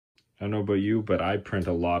I don't know about you, but I print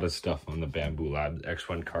a lot of stuff on the Bambu Lab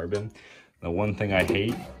X1 Carbon. The one thing I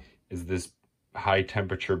hate is this high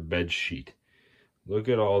temperature bed sheet. Look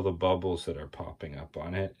at all the bubbles that are popping up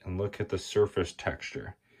on it, and look at the surface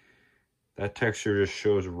texture. That texture just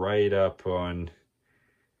shows right up on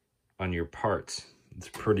your parts. It's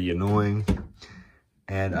pretty annoying.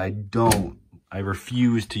 And I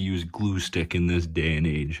refuse to use glue stick in this day and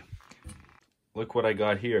age. Look what I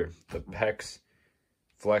got here, the PEX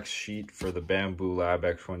flex sheet for the Bambu Lab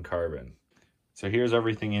X1 Carbon. So here's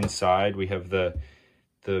everything inside. We have the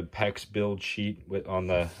PEX build sheet on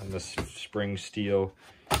the spring steel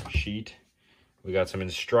sheet. We got some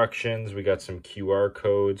instructions, we got some QR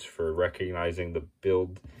codes for recognizing the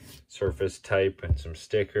build surface type, and some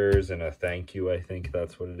stickers and a thank you, I think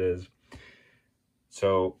that's what it is.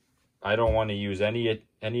 So I don't want to use any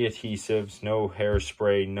adhesives, no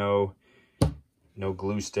hairspray, no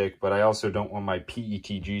glue stick, but I also don't want my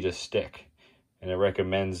PETG to stick. And it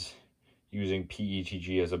recommends using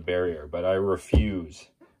PETG as a barrier, but I refuse.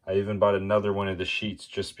 I even bought another one of the sheets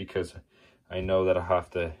just because I know that I have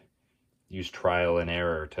to use trial and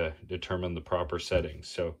error to determine the proper settings.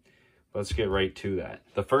 So let's get right to that.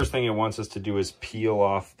 The first thing it wants us to do is peel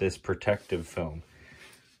off this protective film.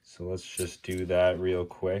 So let's just do that real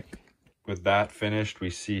quick. With that finished, we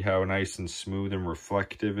see how nice and smooth and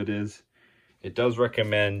reflective it is. It does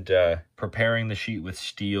recommend preparing the sheet with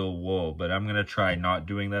steel wool, but I'm gonna try not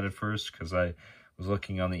doing that at first because I was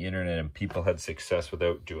looking on the internet and people had success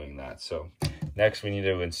without doing that. So next we need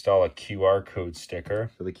to install a QR code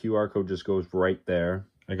sticker. So the QR code just goes right there.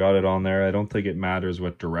 I got it on there. I don't think it matters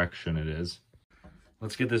what direction it is.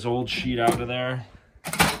 Let's get this old sheet out of there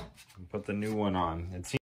and put the new one on.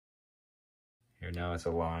 Here now it's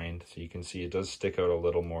aligned, so you can see it does stick out a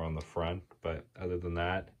little more on the front, but other than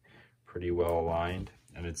that, pretty well aligned.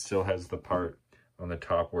 And it still has the part on the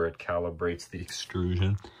top where it calibrates the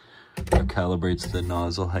extrusion, or calibrates the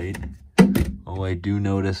nozzle height. Oh, I do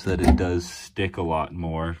notice that it does stick a lot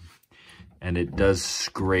more, and it does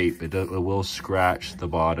scrape. It will scratch the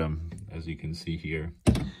bottom, as you can see here.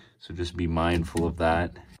 So just be mindful of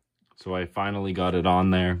that. So I finally got it on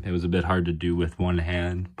there. It was a bit hard to do with one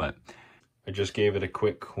hand, but I just gave it a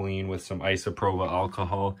quick clean with some isopropyl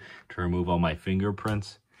alcohol to remove all my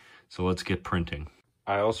fingerprints. So let's get printing.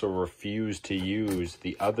 I also refuse to use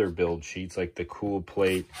the other build sheets like the cool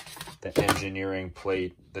plate, the engineering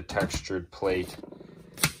plate, the textured plate,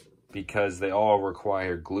 because they all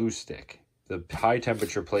require glue stick. The high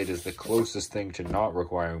temperature plate is the closest thing to not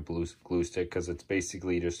requiring glue stick because it's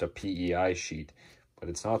basically just a PEI sheet, but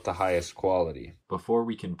it's not the highest quality. Before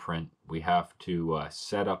we can print, we have to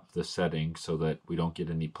set up the settings so that we don't get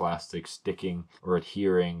any plastic sticking or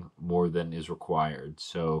adhering more than is required.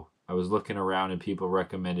 So I was looking around and people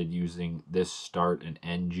recommended using this start and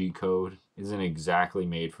NG code. It isn't exactly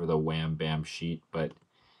made for the Wham Bam sheet, but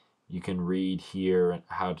you can read here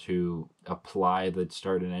how to apply the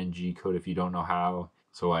start and NG code if you don't know how.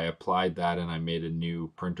 So I applied that and I made a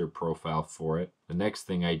new printer profile for it. The next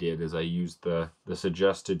thing I did is I used the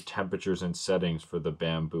suggested temperatures and settings for the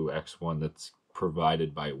Bambu X1 that's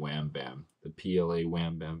provided by Wham Bam. The PLA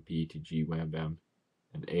Wham Bam, PETG Wham Bam,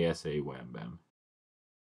 and ASA Wham Bam.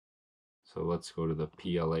 So let's go to the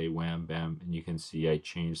PLA Wham Bam, and you can see I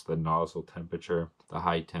changed the nozzle temperature, the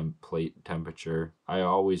high temp plate temperature. I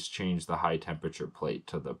always change the high temperature plate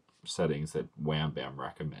to the settings that Wham Bam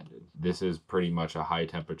recommended. This is pretty much a high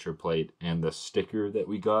temperature plate, and the sticker that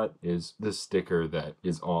we got is the sticker that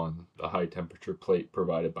is on the high temperature plate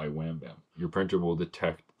provided by Wham Bam. Your printer will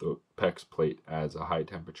detect the PEX plate as a high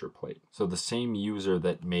temperature plate. So the same user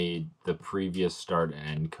that made the previous start and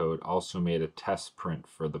end code also made a test print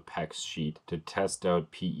for the PEX sheet to test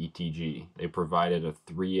out PETG. They provided a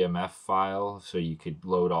 3MF file so you could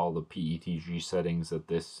load all the PETG settings that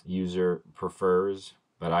this user prefers,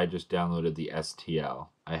 but I just downloaded the STL.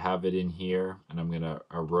 I have it in here, and I'm gonna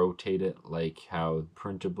rotate it like how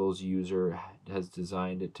Printables user has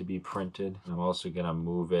designed it to be printed. I'm also gonna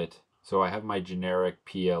move it. So I have my generic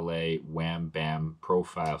PLA Wham Bam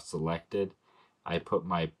profile selected. I put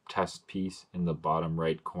my test piece in the bottom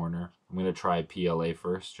right corner. I'm gonna try PLA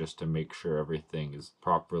first just to make sure everything is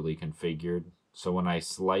properly configured. So when I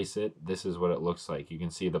slice it, this is what it looks like. You can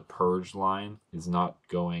see the purge line is not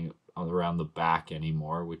going around the back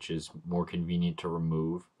anymore, which is more convenient to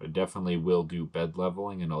remove. But I definitely will do bed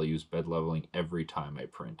leveling, and I'll use bed leveling every time I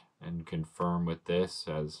print. And confirm with this,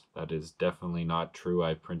 as that is definitely not true.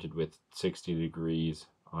 I printed with 60 degrees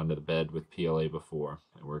onto the bed with PLA before.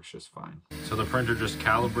 It works just fine. So the printer just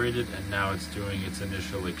calibrated, and now it's doing its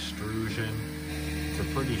initial extrusion. It's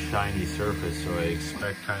a pretty shiny surface, so I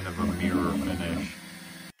expect kind of a mirror finish.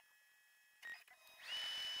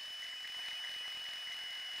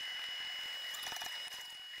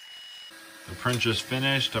 The print just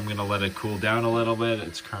finished. I'm gonna let it cool down a little bit.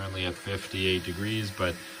 It's currently at 58 degrees,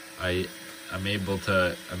 but I'm able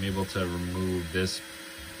to remove this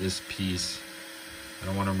piece. I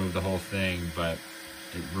don't want to remove the whole thing, but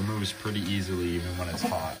it removes pretty easily even when it's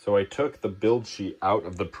hot. So I took the build sheet out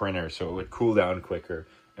of the printer so it would cool down quicker.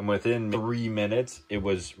 And within 3 minutes, it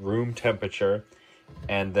was room temperature,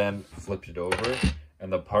 and then flipped it over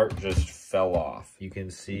and the part just fell off. You can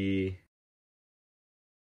see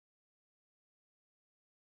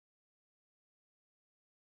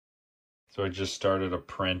so I just started a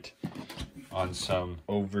print on some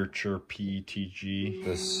Overture PETG,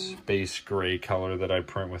 this base gray color that I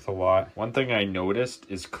print with a lot. One thing I noticed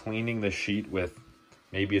is cleaning the sheet with,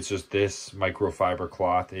 maybe it's just this microfiber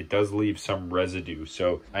cloth, it does leave some residue.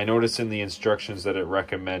 So I noticed in the instructions that it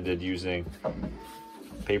recommended using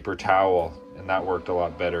paper towel, and that worked a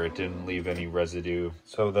lot better. It didn't leave any residue.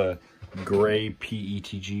 So the gray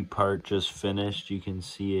PETG part just finished. You can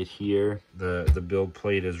see it here. The build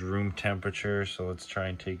plate is room temperature, so let's try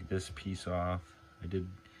and take this piece off. I did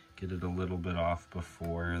get it a little bit off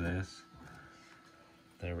before this.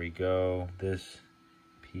 There we go. This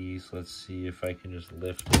piece, let's see if I can just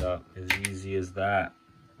lift it up. As easy as that.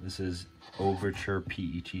 This is Overture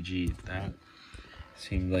PETG. That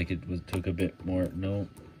seemed like it took a bit more. No,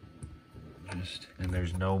 and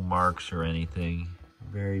there's no marks or anything.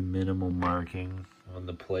 Very minimal marking on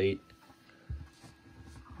the plate.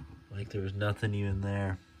 Like there was nothing even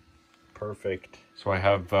there. Perfect. So I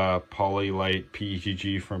have Polylite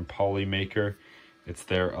PETG from Polymaker. It's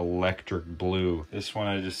their electric blue. This one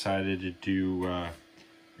I decided to do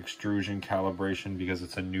extrusion calibration because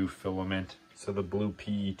it's a new filament. So the blue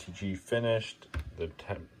PETG finished. The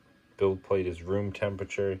build plate is room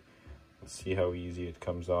temperature. Let's see how easy it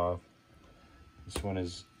comes off. This one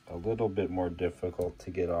is a little bit more difficult to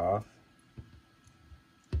get off.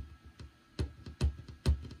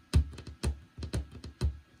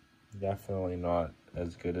 Definitely not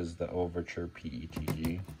as good as the Overture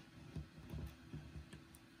PETG,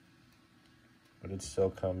 but it still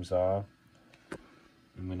comes off.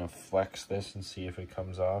 I'm gonna flex this and see if it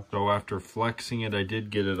comes off. So after flexing it, I did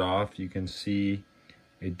get it off. You can see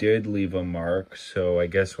it did leave a mark. So I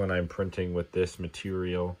guess when I'm printing with this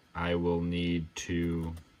material, I will need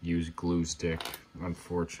to use glue stick,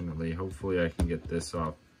 unfortunately. Hopefully I can get this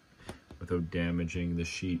off without damaging the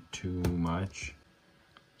sheet too much.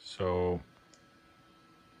 So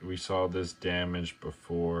we saw this damage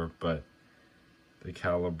before, but the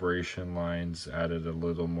calibration lines added a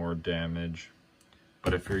little more damage.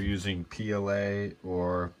 But if you're using PLA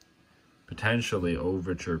or potentially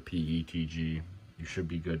Overture PETG, you should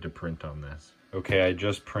be good to print on this. Okay, I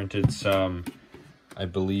just printed some, I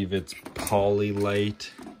believe it's Polylite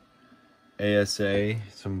ASA,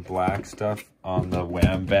 some black stuff on the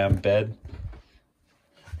Wham Bam bed.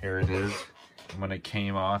 Here it is. And when it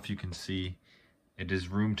came off, you can see it is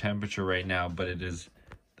room temperature right now, but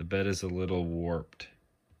the bed is a little warped.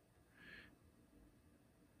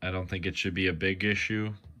 I don't think it should be a big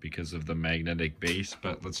issue because of the magnetic base,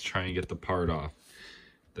 but let's try and get the part off.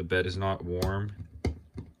 The bed is not warm.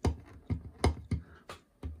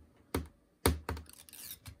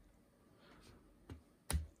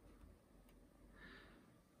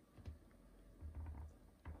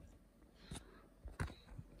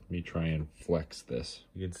 Let me try and flex this.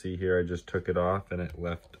 You can see here I just took it off and it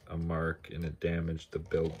left a mark and it damaged the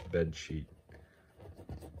bed sheet.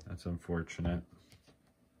 That's unfortunate.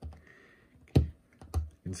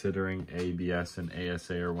 Considering ABS and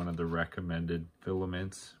ASA are one of the recommended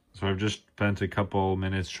filaments. So I've just spent a couple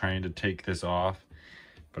minutes trying to take this off,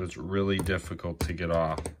 but it's really difficult to get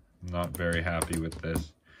off. I'm not very happy with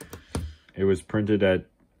this. It was printed at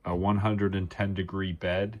a 110 degree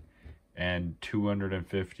bed and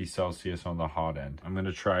 250 Celsius on the hot end. I'm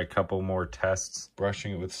gonna try a couple more tests,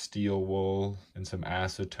 brushing it with steel wool and some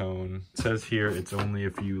acetone. It says here it's only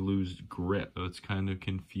if you lose grip, so it's kind of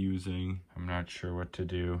confusing. I'm not sure what to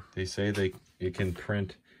do. They say it can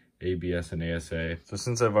print ABS and ASA. So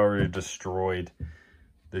since I've already destroyed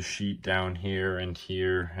the sheet down here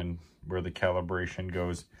and where the calibration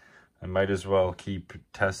goes, I might as well keep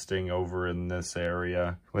testing over in this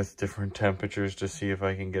area with different temperatures to see if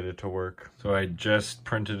I can get it to work. So I just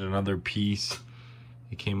printed another piece.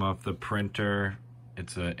 It came off the printer.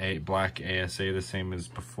 It's a black ASA, the same as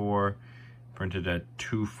before, printed at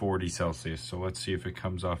 240 Celsius. So let's see if it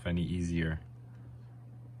comes off any easier.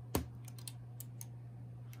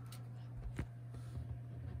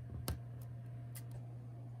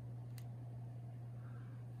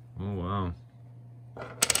 Oh, wow.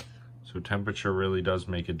 So temperature really does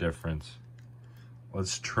make a difference.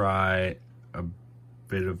 Let's try a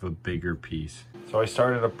bit of a bigger piece. So I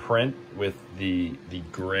started a print with the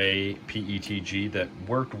gray PETG that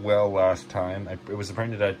worked well last time. It was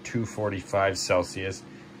printed at 245 Celsius.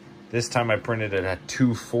 This time I printed it at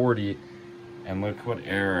 240, and look what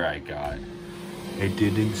error I got. It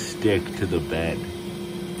didn't stick to the bed.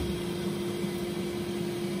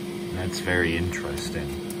 That's very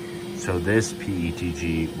interesting. So this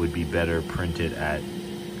PETG would be better printed at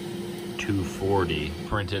 240,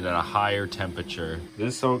 printed at a higher temperature.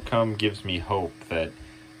 This outcome gives me hope that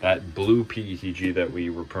that blue PETG that we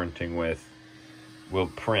were printing with will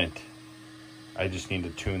print. I just need to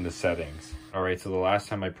tune the settings. All right, so the last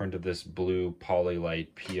time I printed this blue Polylite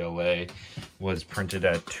PLA was printed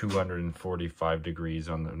at 245 degrees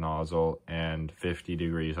on the nozzle and 50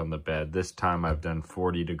 degrees on the bed. This time I've done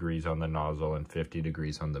 40 degrees on the nozzle and 50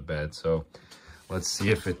 degrees on the bed. So let's see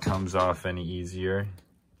if it comes off any easier.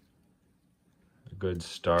 A good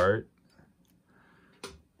start.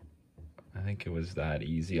 I think it was that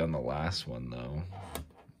easy on the last one though.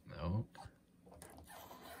 No.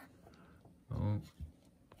 Oh.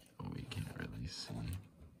 We can't really see.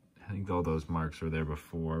 I think all those marks were there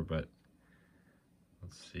before, but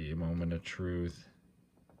let's see, moment of truth.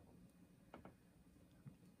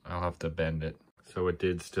 I'll have to bend it. So it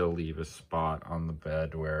did still leave a spot on the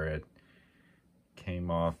bed where it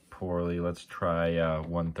came off poorly. Let's try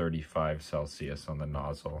 135 Celsius on the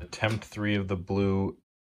nozzle. Attempt 3 of the blue.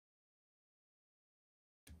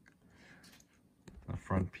 The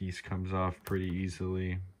front piece comes off pretty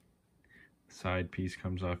easily. Side piece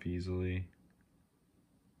comes off easily.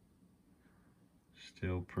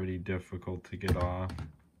 Still pretty difficult to get off.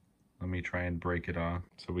 Let me try and break it off.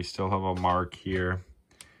 So we still have a mark here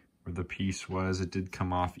where the piece was. It did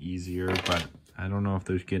come off easier, but I don't know if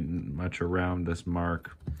there's getting much around this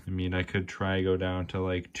mark. I mean, I could try go down to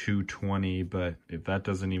like 220, but if that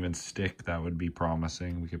doesn't even stick, that would be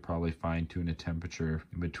promising. We could probably fine tune a temperature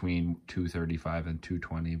in between 235 and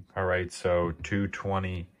 220. All right, so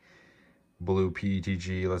 220. Blue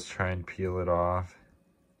PETG, let's try and peel it off.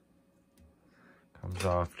 Comes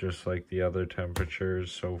off just like the other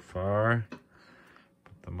temperatures so far.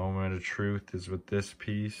 But the moment of truth is with this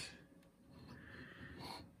piece.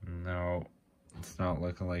 No, it's not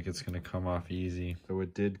looking like it's gonna come off easy. So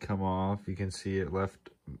it did come off. You can see it left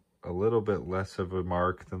a little bit less of a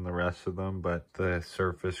mark than the rest of them, but the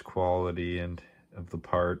surface quality and of the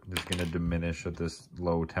part is going to diminish at this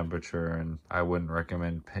low temperature, and I wouldn't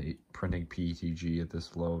recommend printing PETG at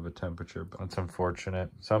this low of a temperature, but that's unfortunate.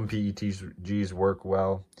 Some PETGs work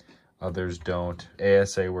well, others don't.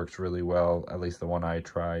 ASA works really well, at least the one I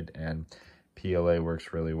tried, and PLA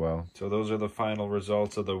works really well. So those are the final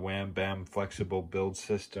results of the Wham Bam flexible build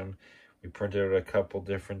system. We printed out a couple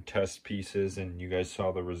different test pieces and you guys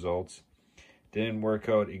saw the results. Didn't work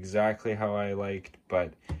out exactly how I liked,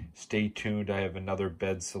 but stay tuned. I have another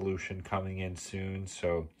bed solution coming in soon,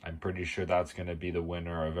 so I'm pretty sure that's going to be the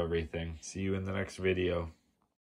winner of everything. See you in the next video.